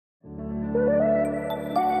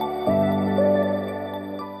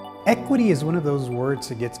Equity is one of those words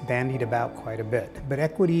that gets bandied about quite a bit, but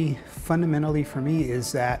equity fundamentally for me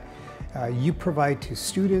is that you provide to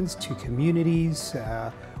students, to communities,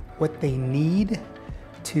 what they need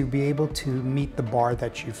to be able to meet the bar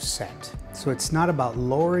that you've set. So it's not about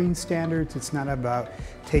lowering standards, it's not about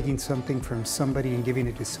taking something from somebody and giving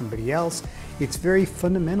it to somebody else. It's very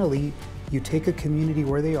fundamentally, you take a community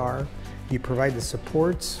where they are, you provide the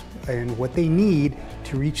supports and what they need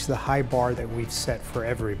to reach the high bar that we've set for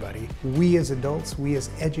everybody. We as adults, we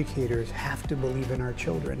as educators have to believe in our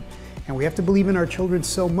children. And we have to believe in our children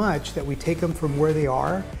so much that we take them from where they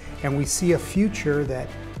are and we see a future that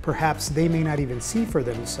perhaps they may not even see for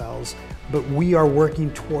themselves, but we are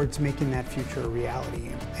working towards making that future a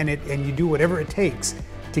reality. And you do whatever it takes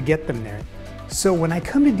to get them there. So when I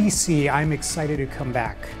come to DC, I'm excited to come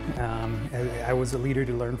back. I was a leader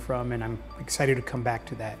to learn from, and I'm excited to come back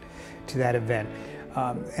to that event.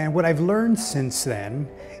 And what I've learned since then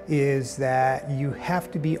is that you have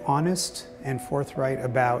to be honest and forthright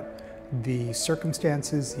about the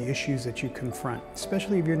circumstances, the issues that you confront,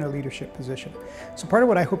 especially if you're in a leadership position. So part of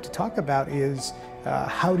what I hope to talk about is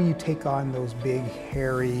how do you take on those big,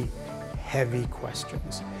 hairy, heavy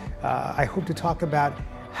questions. I hope to talk about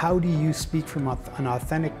how do you speak from an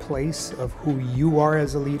authentic place of who you are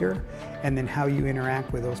as a leader, and then how you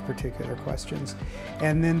interact with those particular questions.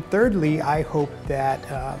 And then thirdly, I hope that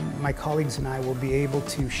my colleagues and I will be able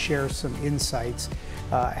to share some insights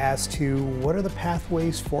as to what are the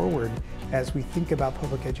pathways forward as we think about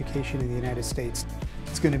public education in the United States.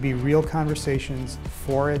 It's going to be real conversations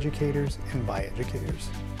for educators and by educators.